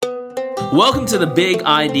Welcome to the Big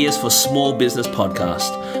Ideas for Small Business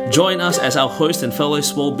podcast. Join us as our host and fellow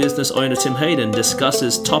small business owner Tim Hayden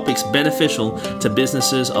discusses topics beneficial to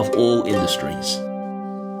businesses of all industries.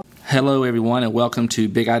 Hello, everyone, and welcome to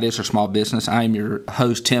Big Ideas for Small Business. I am your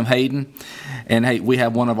host, Tim Hayden. And hey, we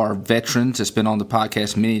have one of our veterans that's been on the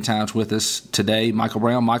podcast many times with us today, Michael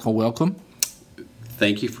Brown. Michael, welcome.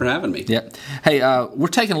 Thank you for having me. Yep. Hey, we're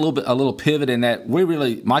taking a little pivot in that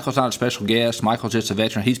Michael's not a special guest. Michael's just a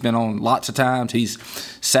veteran. He's been on lots of times. He's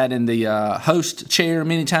sat in the host chair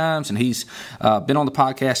many times, and he's been on the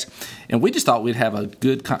podcast. And we just thought we'd have a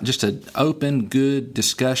good, just an open, good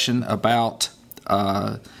discussion about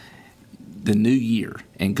the new year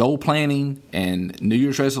and goal planning and New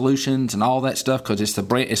Year's resolutions and all that stuff, because it's a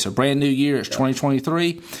brand new year. It's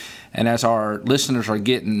 2023. And as our listeners are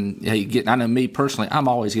getting, I know me personally, I'm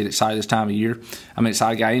always getting excited this time of year. I'm an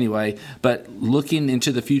excited guy anyway. But looking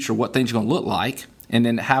into the future, what things are going to look like, and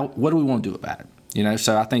then what do we want to do about it?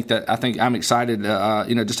 So I think I'm excited,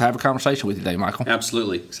 just to have a conversation with you today, Michael.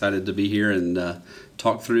 Absolutely excited to be here and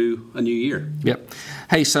talk through a new year. Yep.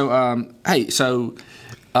 Hey, so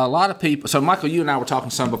a lot of people. So Michael, you and I were talking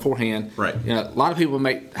some beforehand. Right. A lot of people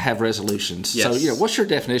have resolutions. Yes. So what's your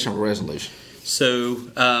definition of a resolution? So,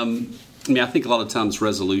 I think a lot of times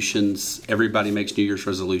resolutions, everybody makes New Year's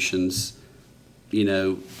resolutions.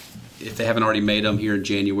 If they haven't already made them here in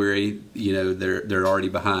January, they're already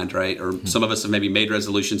behind, right? Or some of us have maybe made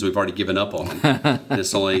resolutions we've already given up on them. And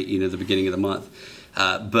it's only, the beginning of the month.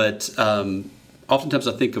 But oftentimes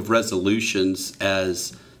I think of resolutions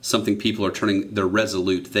as something people are they're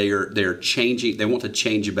resolute. They're changing. They want to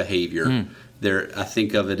change a behavior. I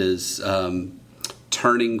think of it as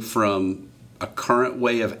turning from a current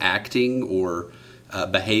way of acting or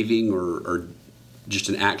behaving or just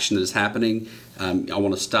an action that is happening. I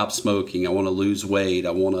want to stop smoking. I want to lose weight.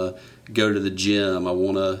 I want to go to the gym. I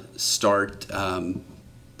want to start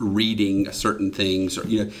reading certain things.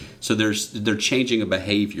 So they're changing a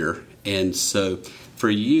behavior. And so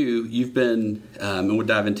for you've been, and we'll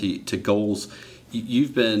dive into goals.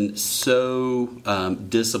 You've been so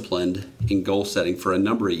disciplined in goal setting for a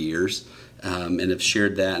number of years, and have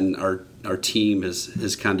shared that, and our team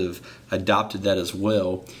has kind of adopted that as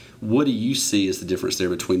well. What do you see as the difference there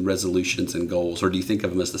between resolutions and goals, or do you think of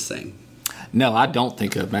them as the same? No, I don't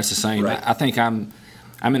think of them as the same. Right. I think I'm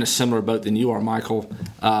in a similar boat than you are, Michael.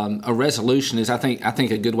 A resolution is, I think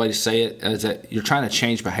a good way to say it is that you're trying to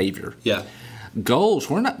change behavior. Yeah. Goals,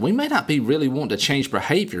 we may not be really wanting to change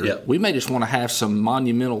behavior. Yeah. We may just want to have some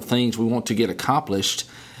monumental things we want to get accomplished,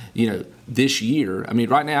 this year.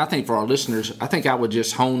 Right now, I think for our listeners, I think I would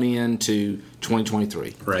just hone in to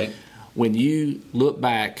 2023. Right. When you look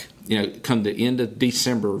back, come the end of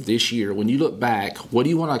December of this year, when you look back, what do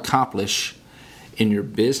you want to accomplish in your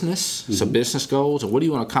business, so business goals, or what do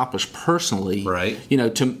you want to accomplish personally, right?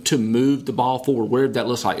 To move the ball forward, where that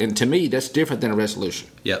looks like. And to me, that's different than a resolution.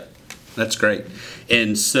 Yep. That's great.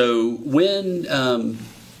 And so when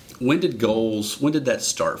did that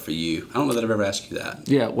start for you? I don't know that I've ever asked you that.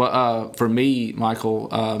 Yeah, well, for me, Michael,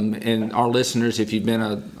 and our listeners, if you've been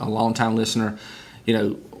a long-time listener,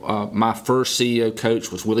 my first CEO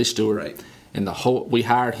coach was Willie Stewart. Right. And I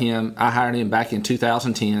hired him back in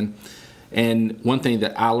 2010. And one thing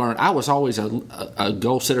that I learned, I was always a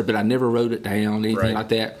goal setter, but I never wrote it down, anything like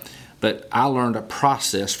that. But I learned a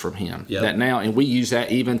process from him and we use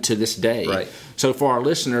that even to this day. Right. So for our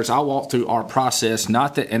listeners, I'll walk through our process, and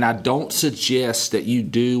I don't suggest that you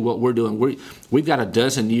do what we're doing. We've got a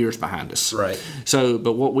dozen years behind us. Right. So,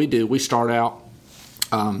 but what we do, we start out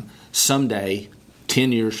someday,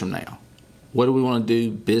 10 years from now. What do we want to do,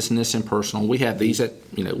 business and personal? We have these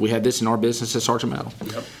we have this in our business at Sergeant Metal.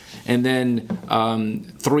 Yep. And then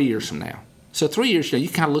 3 years from now. So 3 years from now, you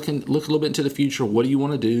kind of look a little bit into the future. What do you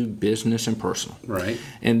want to do, business and personal? Right.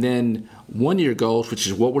 And then 1 year goals, which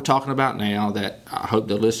is what we're talking about now, that I hope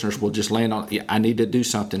the listeners will just land on. I need to do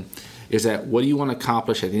something. Is that what do you want to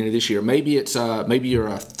accomplish at the end of this year? Maybe it's maybe you're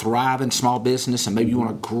a thriving small business and maybe you want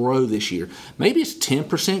to grow this year. Maybe it's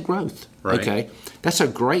 10% growth. Right. Okay, that's a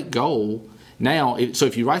great goal. Now, so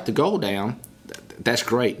if you write the goal down, that's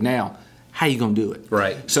great. Now, how are you going to do it?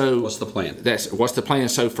 Right. So what's the plan? What's the plan?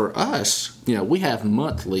 So for us, we have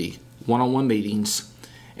monthly one-on-one meetings,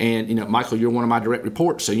 and Michael, you're one of my direct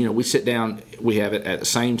reports. So we sit down, we have it at the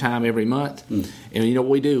same time every month, and what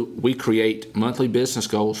we do, we create monthly business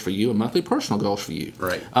goals for you and monthly personal goals for you.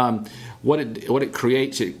 Right. What it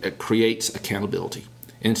creates, it creates accountability,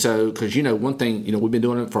 and so because one thing, we've been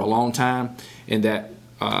doing it for a long time, and that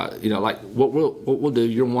like what we'll do,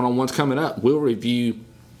 your one-on-ones coming up, we'll review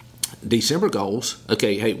December goals.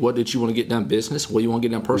 Okay, hey, what did you want to get done business? What do you want to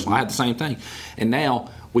get done personal? I had the same thing. And now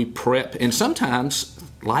we prep, and sometimes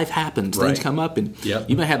life happens. Things come up, and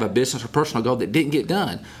you may have a business or personal goal that didn't get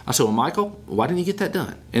done. I said, well, Michael, why didn't you get that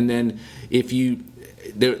done? And then if you,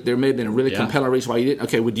 there may have been a really compelling reason why you didn't.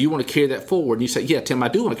 Okay, well, do you want to carry that forward? And you say, yeah, Tim, I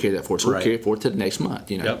do want to carry that forward. So we'll carry it forward to the next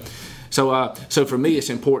month, So, so for me, it's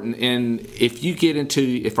important. And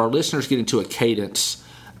if our listeners get into a cadence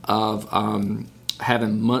of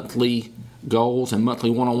having monthly goals and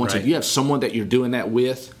monthly one-on-ones, if you have someone that you're doing that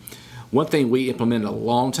with, one thing we implemented a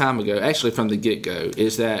long time ago, actually from the get-go,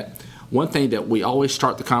 is that one thing that we always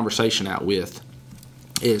start the conversation out with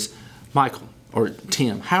is, Michael or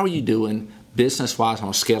Tim, how are you doing business-wise on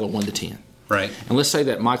a scale of 1 to 10? Right. And let's say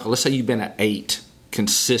that, Michael, let's say you've been at 8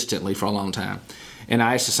 consistently for a long time. And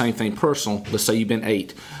I ask the same thing personal. Let's say you've been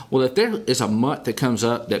 8. Well, if there is a month that comes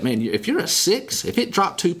up that, man, if you're a 6, if it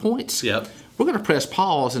dropped 2 points, we're going to press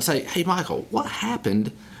pause and say, hey, Michael, what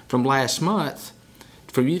happened from last month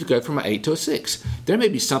for you to go from an 8 to a 6? There may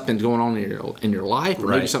be something going on in your life, or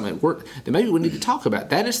maybe something at work that maybe we need to talk about.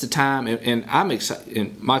 That is the time, and I'm excited.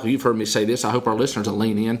 And Michael, you've heard me say this. I hope our listeners will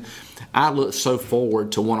lean in. I look so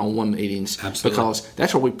forward to one-on-one meetings because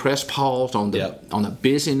that's where we press pause on the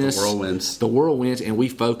busyness, the whirlwinds, and we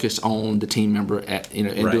focus on the team member and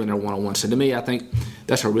doing their one-on-one. So to me, I think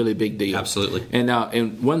that's a really big deal. Absolutely.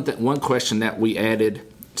 And one question that we added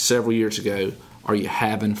several years ago: are you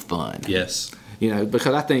having fun? Yes.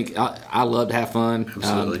 Because I think I love to have fun.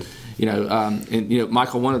 Absolutely.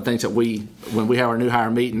 Michael, one of the things that when we have our new hire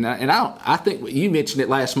meeting, and I think you mentioned it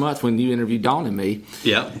last month when you interviewed Dawn and me.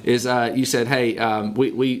 Yeah. Is you said, hey,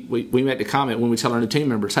 we made the comment when we tell our new team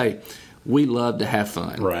members, hey, we love to have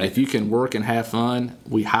fun. Right. If you can work and have fun,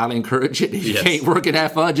 we highly encourage it. If you can't work and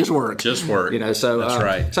have fun, just work. Just work. So that's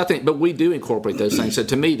right. So I think, but we do incorporate those things. So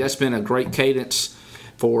to me, that's been a great cadence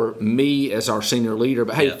for me as our senior leader.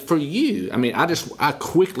 But hey, for you, I mean, I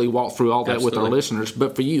quickly walk through all that with our listeners.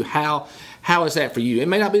 But for you, how is that for you? It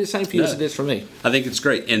may not be the same for you as it is for me. I think it's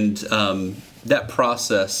great. And that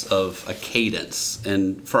process of a cadence,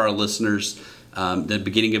 and for our listeners, the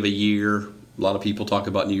beginning of a year, a lot of people talk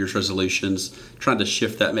about New Year's resolutions, trying to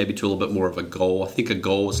shift that maybe to a little bit more of a goal. I think a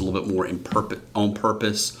goal is a little bit more on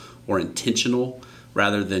purpose or intentional,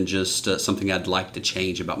 rather than just something I'd like to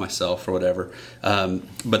change about myself or whatever.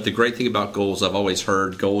 But the great thing about goals, I've always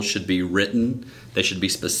heard, goals should be written, they should be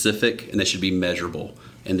specific, and they should be measurable.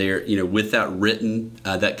 And they're, with that written,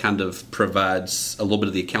 that kind of provides a little bit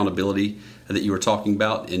of the accountability that you were talking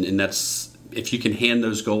about. And that's, if you can hand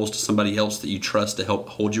those goals to somebody else that you trust to help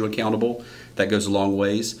hold you accountable, that goes a long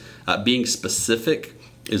ways. Being specific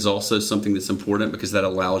is also something that's important, because that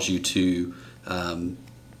allows you to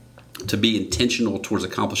be intentional towards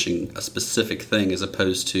accomplishing a specific thing, as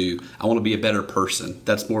opposed to, I want to be a better person.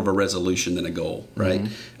 That's more of a resolution than a goal, right?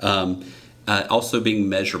 Mm-hmm. Also being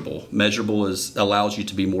measurable. Measurable allows you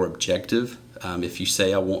to be more objective. If you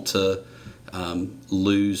say, I want to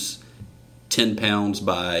lose 10 pounds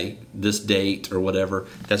by this date or whatever,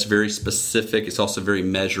 that's very specific. It's also very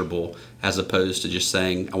measurable, as opposed to just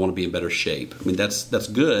saying, I want to be in better shape. I mean, that's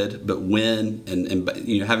good, but when and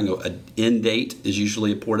having an end date is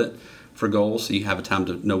usually important for goals, so you have a time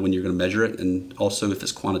to know when you're going to measure it. And also, if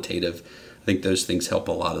it's quantitative, I think those things help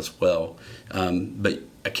a lot as well. But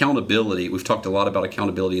accountability, we've talked a lot about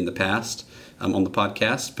accountability in the past on the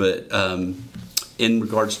podcast, but in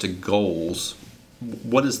regards to goals,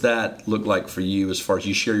 what does that look like for you, as far as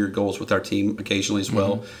you share your goals with our team occasionally as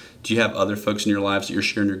well? Mm-hmm. Do you have other folks in your lives that you're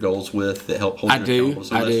sharing your goals with that help hold you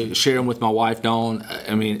accountable? I do. Share them with my wife, Dawn.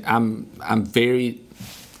 I mean,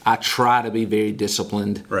 I try to be very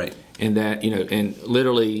disciplined. Right. In that, and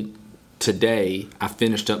literally today I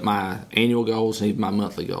finished up my annual goals and even my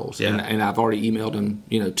monthly goals. Yeah. And I've already emailed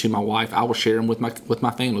them, to my wife. I will share them with my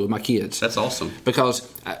family, with my kids. That's awesome.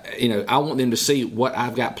 Because, I want them to see what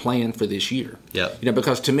I've got planned for this year. Yeah.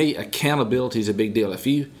 Because to me, accountability is a big deal. If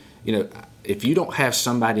you don't have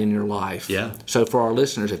somebody in your life. Yeah. So for our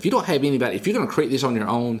listeners, if you don't have anybody, if you're going to create this on your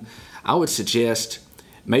own, I would suggest,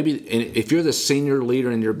 maybe if you're the senior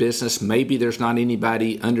leader in your business, maybe there's not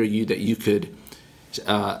anybody under you that you could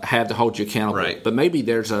have to hold you accountable. Right. But maybe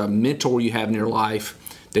there's a mentor you have in your life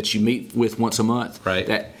that you meet with once a month. Right.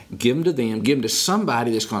 That give them to them, give them to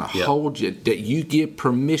somebody that's going to hold you, that you give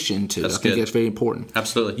permission to. That's I think that's very important.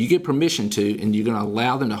 Absolutely. You give permission to, and you're going to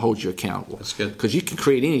allow them to hold you accountable. That's good. Because you can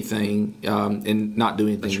create anything and not do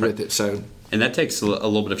anything with it. So, and that takes a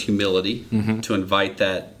little bit of humility to invite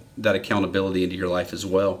that accountability into your life as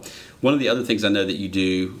well. One of the other things I know that you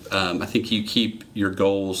do, I think you keep your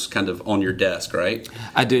goals kind of on your desk, right?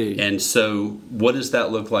 I do. And so what does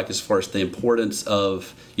that look like as far as the importance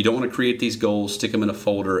of, you don't want to create these goals, stick them in a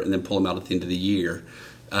folder, and then pull them out at the end of the year.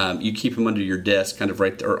 You keep them under your desk, kind of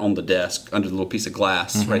right there, or on the desk, under the little piece of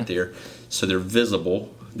glass right there. So they're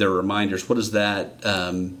visible. They're reminders. What is that,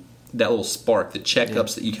 that little spark, the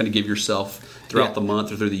checkups that you kind of give yourself throughout the month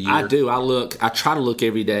or through the year? I do. I try to look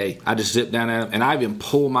every day. I just zip down at them, and I even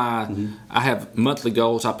pull my. I have monthly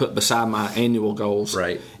goals I put beside my annual goals.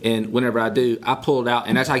 Right. And whenever I do, I pull it out,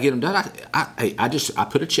 and as I get them done, I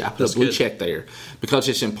put a blue check there, because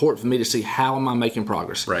it's important for me to see how am I making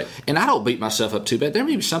progress. Right. And I don't beat myself up too bad. There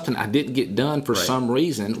may be something I didn't get done for some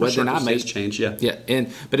reason. Whether I made change. Yeah. Yeah.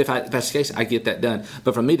 But if that's the case, I get that done.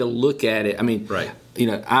 But for me to look at it, I mean. Right. You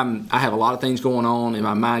know, I have a lot of things going on, and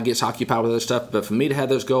my mind gets occupied with other stuff. But for me to have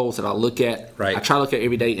those goals that I look at, I try to look at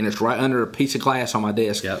every day, and it's right under a piece of glass on my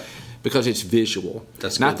desk, because it's visual.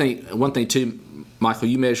 That's and good. I think one thing too, Michael,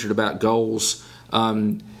 you measured about goals.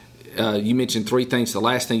 You mentioned three things. The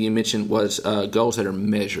last thing you mentioned was goals that are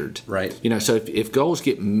measured. Right. You know, so if goals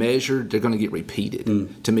get measured, they're going to get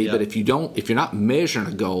repeated to me. Yeah. But if you're not measuring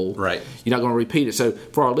a goal, right, you're not going to repeat it. So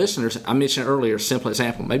for our listeners, I mentioned earlier, a simple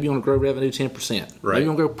example. Maybe you want to grow revenue 10%. Right. Maybe you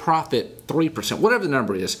want to grow profit 3%. Whatever the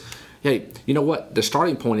number is. Hey, you know what? The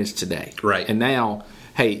starting point is today. Right. And now,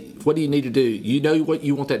 hey, what do you need to do? You know what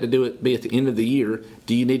you want that to be at the end of the year.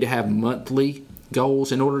 Do you need to have monthly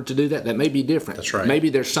goals in order to do that? That may be different. That's right. Maybe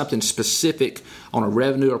there's something specific on a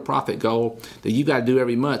revenue or profit goal that you got to do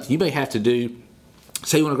every month. You may have to do,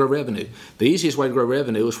 say you want to grow revenue. The easiest way to grow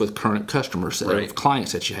revenue is with current customers,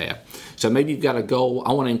 clients that you have. So maybe you've got a goal,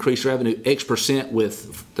 I want to increase revenue X%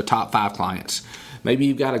 with the top 5 clients. Maybe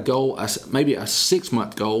you've got a goal, maybe a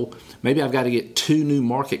 6-month goal. Maybe I've got to get 2 new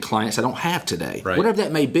market clients I don't have today. Right. Whatever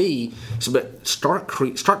that may be. So, but start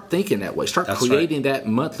thinking that way. Start creating that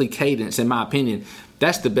monthly cadence. In my opinion,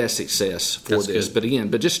 that's the best success for this.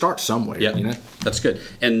 Good. But just start somewhere. Yeah, you know? That's good.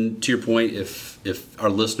 And to your point, if our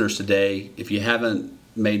listeners today, if you haven't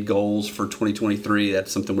made goals for 2023,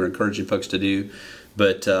 that's something we're encouraging folks to do.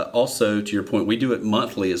 But also, to your point, we do it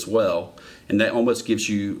monthly as well. And that almost gives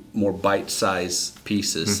you more bite-sized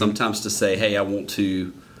pieces. Sometimes to say, hey, I want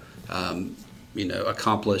to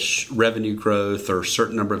accomplish revenue growth or a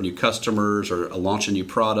certain number of new customers or launch a new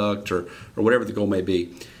product or whatever the goal may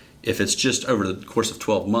be. If it's just over the course of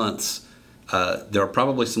 12 months, there are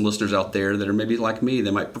probably some listeners out there that are maybe like me.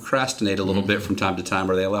 They might procrastinate a little bit from time to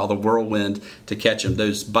time, or they allow the whirlwind to catch them.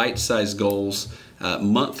 Those bite-sized goals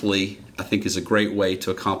monthly, I think, is a great way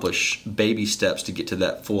to accomplish baby steps to get to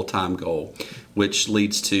that full-time goal, which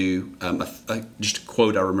leads to just a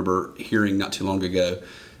quote I remember hearing not too long ago.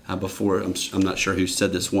 Before, I'm not sure who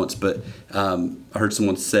said this once, but I heard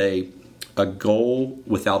someone say, a goal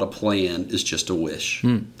without a plan is just a wish.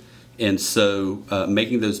 And so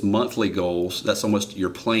making those monthly goals, that's almost your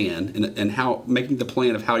plan, and how making the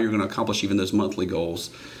plan of how you're going to accomplish even those monthly goals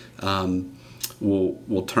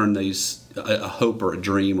will turn these a hope or a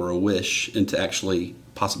dream or a wish into actually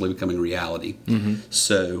possibly becoming reality.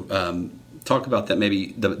 So talk about that,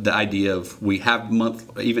 maybe the idea of we have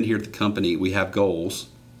even here at the company, we have goals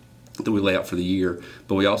that we lay out for the year,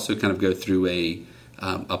 but we also kind of go through a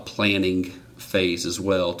planning phase as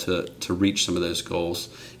well to reach some of those goals.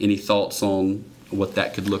 Any thoughts on what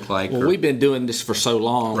that could look like? Well, we've been doing this for so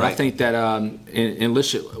long. Right. I think that,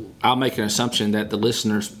 I'll make an assumption that the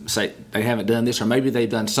listeners say they haven't done this, or maybe they've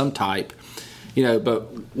done some type,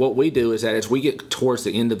 but what we do is that as we get towards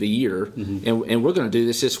the end of the year, and we're going to do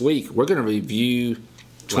this week, we're going to review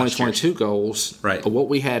 2022 goals, right, of what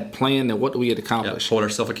we had planned and what we had accomplished. Hold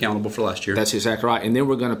ourselves accountable for last year. That's exactly right. And then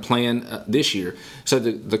we're going to plan this year. So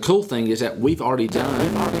the cool thing is that we've already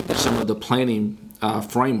done some of the planning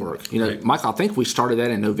framework. Right. Michael, I think we started that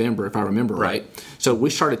in November, if I remember right. So we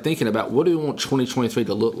started thinking about what do we want 2023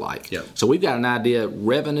 to look like. Yep. So we've got an idea: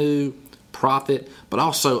 revenue, profit, but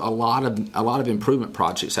also a lot of improvement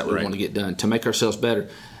projects that we want to get done to make ourselves better.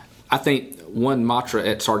 I think one mantra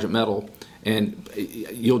at Sergeant Metal, and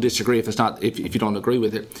you'll disagree if you don't agree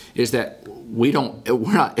with it, is that we're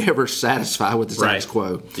not ever satisfied with the status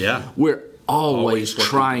quo. Yeah, we're always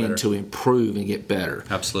trying to improve and get better.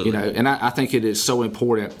 Absolutely. And I think it is so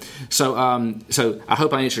important. So I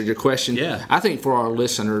hope I answered your question. Yeah. I think for our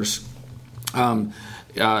listeners,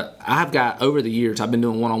 I've got, over the years, I've been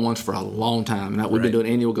doing one-on-ones for a long time. We've been doing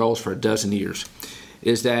annual goals for a dozen years.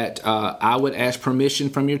 Is that I would ask permission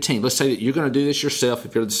from your team. Let's say that you're going to do this yourself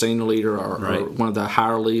if you're the senior leader or one of the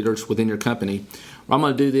higher leaders within your company, I'm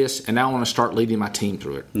going to do this, and now I want to start leading my team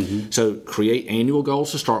through it. Mm-hmm. So create annual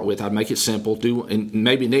goals to start with. I'd make it simple. And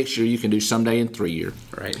maybe next year you can do someday in 3 year.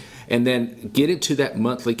 Right. And then get into that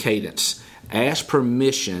monthly cadence. Ask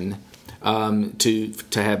permission to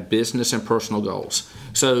have business and personal goals.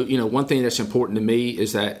 So, one thing that's important to me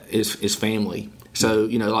is family. So,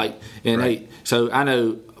 hey, so I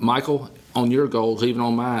know, Michael, on your goals, even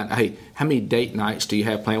on mine, hey, how many date nights do you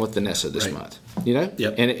have planned with Vanessa this month? Yep.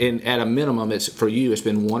 And at a minimum, it's for you, it's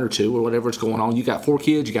been 1 or 2 or whatever is going on. You got 4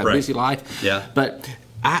 kids, you got a busy life. Yeah. But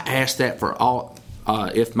I ask that for all,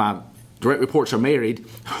 if my direct reports are married,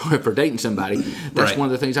 if they're dating somebody, that's one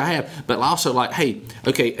of the things I have. But also, hey,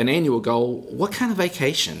 okay, an annual goal, what kind of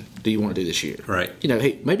vacation do you want to do this year? Right.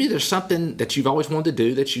 Hey, maybe there's something that you've always wanted to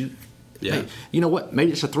do that you, hey, you know what,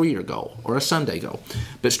 maybe it's a 3-year goal or a Sunday goal.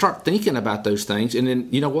 But start thinking about those things. And then,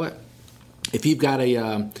 you know what, if you've got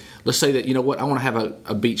let's say that, I want to have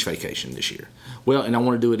a beach vacation this year. Well, and I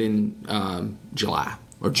want to do it in July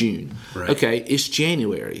or June. Right. Okay, it's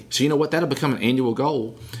January. So you know what? That'll become an annual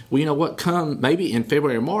goal. Well, you know what? Come maybe in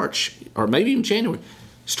February or March, or maybe even January,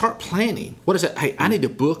 start planning. What is it? Hey, I need to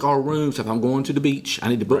book our rooms if I'm going to the beach. I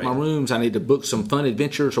need to book my rooms. I need to book some fun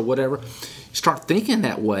adventures or whatever. Start thinking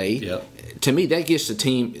that way. Yep. To me, that gets the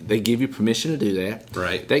team. They give you permission to do that.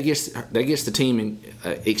 Right. That gets the team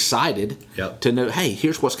excited to know. Hey,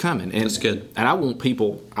 here's what's coming. And that's good. And I want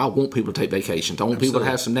people to take vacations. I want people to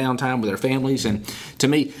have some downtime with their families. And to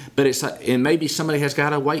me, but it's and maybe somebody has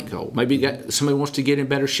got a weight goal. Maybe somebody wants to get in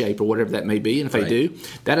better shape or whatever that may be. And if they do,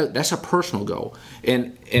 that's a personal goal.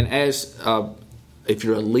 And as if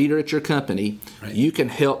you're a leader at your company, you can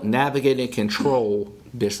help navigate and control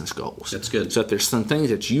business goals. That's good. So if there's some things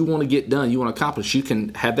that you want to get done, you want to accomplish, you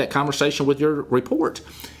can have that conversation with your report.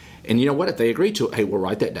 And you know what? If they agree to it, hey, we'll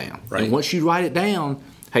write that down. Right. And once you write it down,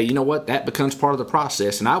 hey, you know what? That becomes part of the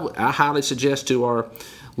process. And I highly suggest to our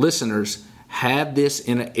listeners, have this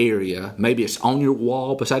in an area, maybe it's on your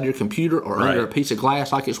wall beside your computer or under a piece of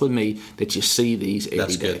glass like it's with me, that you see these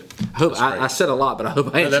every day. Good. I hope I said a lot, but I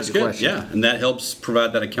hope I answered your question. Yeah, and that helps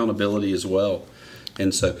provide that accountability as well.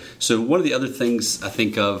 And so one of the other things I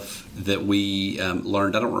think of that we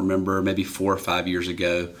learned, I don't remember, maybe 4 or 5 years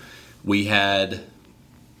ago, we had,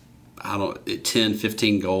 10,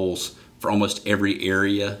 15 goals for almost every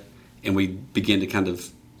area, and we began to kind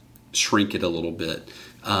of shrink it a little bit.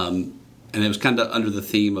 And it was kind of under the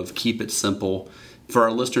theme of keep it simple. For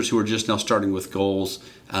our listeners who are just now starting with goals,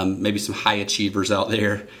 maybe some high achievers out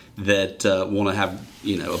there that want to have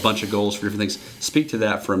a bunch of goals for different things. Speak to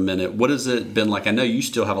that for a minute. What has it been like? I know you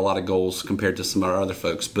still have a lot of goals compared to some of our other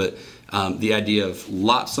folks, but the idea of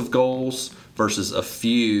lots of goals versus a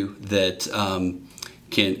few that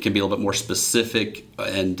can be a little bit more specific,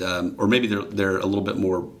 and or maybe they're a little bit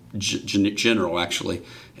more general actually,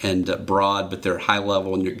 and broad, but they're high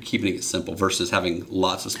level, and you're keeping it simple versus having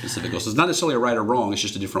lots of specific goals. So it's not necessarily a right or wrong; it's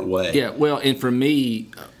just a different way. Yeah, well, and for me,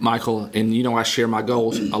 Michael, and I share my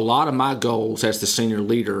goals. A lot of my goals as the senior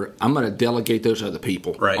leader, I'm going to delegate those to other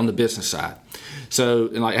people on the business side. So,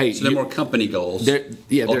 and hey, so they're more company goals.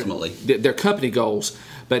 Ultimately, they're company goals.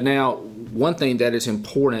 But now, one thing that is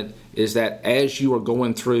important is that as you are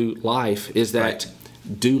going through life, is that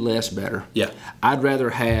do less better. Yeah, I'd rather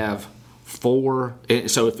have 4.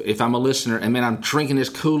 So if I'm a listener and I'm drinking this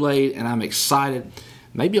Kool-Aid and I'm excited,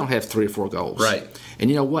 maybe I'll have 3 or 4 goals. Right. And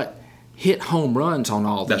you know what? Hit home runs on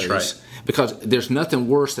all those. That's right. Because there's nothing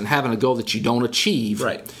worse than having a goal that you don't achieve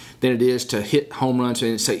than it is to hit home runs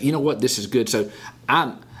and say, you know what, this is good. So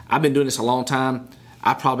I've been doing this a long time.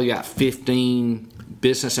 I probably got 15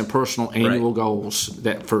 business and personal annual goals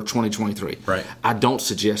that for 2023. Right. I don't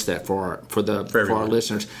suggest that for our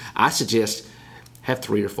listeners. I suggest have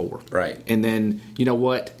 3 or 4. Right. And then, you know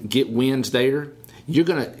what? Get wins there. You're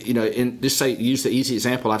going to, and just say, use the easy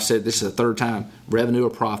example. I've said this is the 3rd time, revenue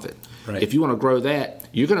or profit. Right. If you want to grow that,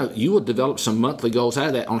 you will develop some monthly goals out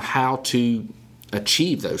of that on how to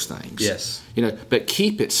achieve those things. Yes. But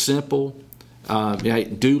keep it simple.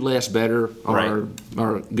 Do less better.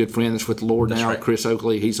 Our good friends with the Lord now, Chris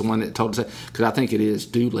Oakley, he's the one that told us that, because I think it is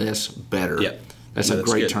do less better. Yeah. That's a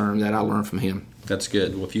great term that I learned from him. That's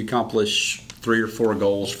good. Well, if you accomplish 3 or 4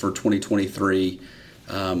 goals for 2023,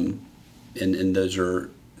 and those are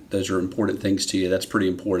important things to you, that's pretty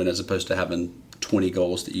important, as opposed to having 20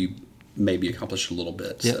 goals that you maybe accomplish a little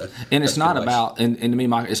bit. Yeah. So and it's not about, and to me,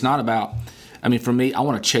 Mike, it's not about, for me, I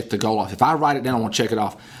want to check the goal off. If I write it down, I want to check it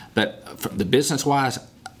off. But from the business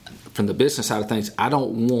side of things, I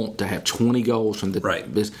don't want to have 20 goals from the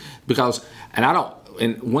business, because,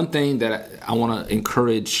 and one thing that I want to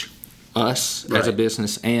encourage us as a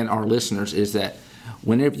business and our listeners is that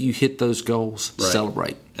whenever you hit those goals, Right.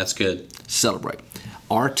 celebrate. That's good. Celebrate.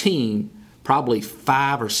 Our team, probably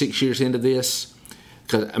 5 or 6 years into this,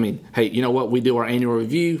 because, I mean, hey, you know what? We do our annual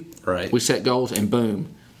review. Right. We set goals, and boom.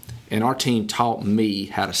 And our team taught me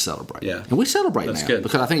how to celebrate. Yeah. And we celebrate That's now. good.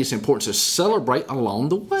 Because I think it's important to celebrate along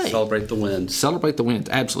the way. Celebrate the wins. Celebrate the wins,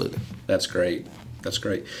 absolutely. That's great. That's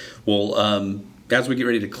great. Well, as we get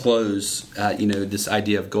ready to close, this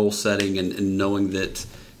idea of goal setting and knowing that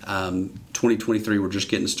 2023, we're just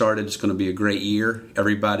getting started. It's going to be a great year.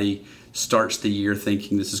 Everybody starts the year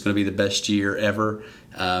thinking this is going to be the best year ever.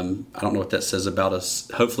 I don't know what that says about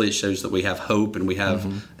us. Hopefully it shows that we have hope and we have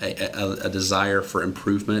a desire for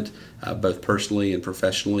improvement, both personally and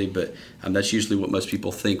professionally. But that's usually what most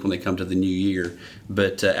people think when they come to the new year.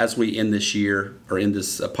 But as we end this year, or end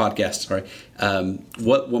this podcast,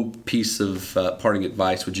 what one piece of parting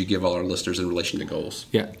advice would you give all our listeners in relation to goals?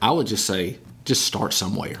 Yeah, I would just say, just start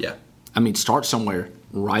somewhere. Yeah. I mean, start somewhere.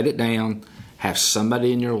 Write it down. Have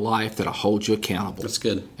somebody in your life that'll hold you accountable. That's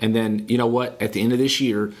good. And then, you know what? At the end of this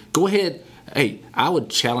year, go ahead. Hey, I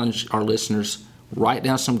would challenge our listeners, write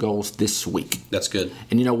down some goals this week. That's good.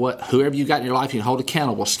 And you know what? Whoever you got in your life, you can hold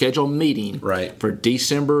accountable. Schedule a meeting Right. for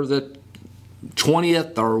December the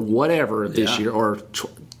 20th or whatever this year, or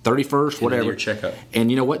 31st, whatever. Your checkup.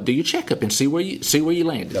 And you know what? Do your checkup and see where you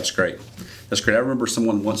landed. That's great. That's great. I remember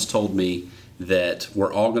someone once told me that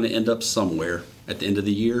we're all going to end up somewhere at the end of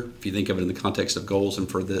the year. If you think of it in the context of goals and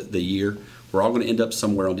for the year, we're all going to end up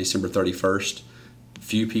somewhere on December 31st.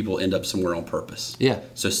 Few people end up somewhere on purpose. Yeah.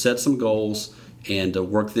 So set some goals and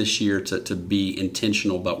work this year to be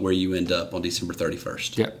intentional about where you end up on December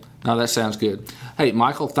 31st. Yep. No, that sounds good. Hey,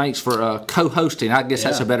 Michael, thanks for co-hosting. I guess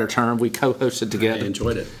that's a better term. We co-hosted together. I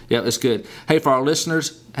enjoyed it. Yeah, it's good. Hey, for our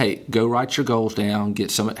listeners, hey, go write your goals down.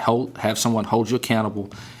 Have someone hold you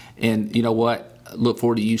accountable. And you know what? Look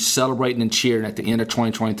forward to you celebrating and cheering at the end of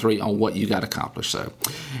 2023 on what you got accomplished. So,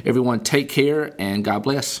 everyone, take care and God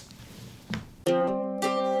bless.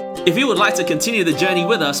 If you would like to continue the journey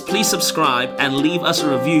with us, please subscribe and leave us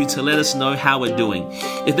a review to let us know how we're doing.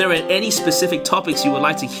 If there are any specific topics you would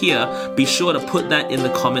like to hear, be sure to put that in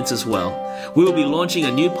the comments as well. We will be launching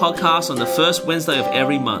a new podcast on the first Wednesday of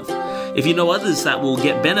every month. If you know others that will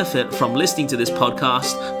get benefit from listening to this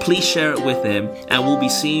podcast, please share it with them, and we'll be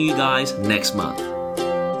seeing you guys next month.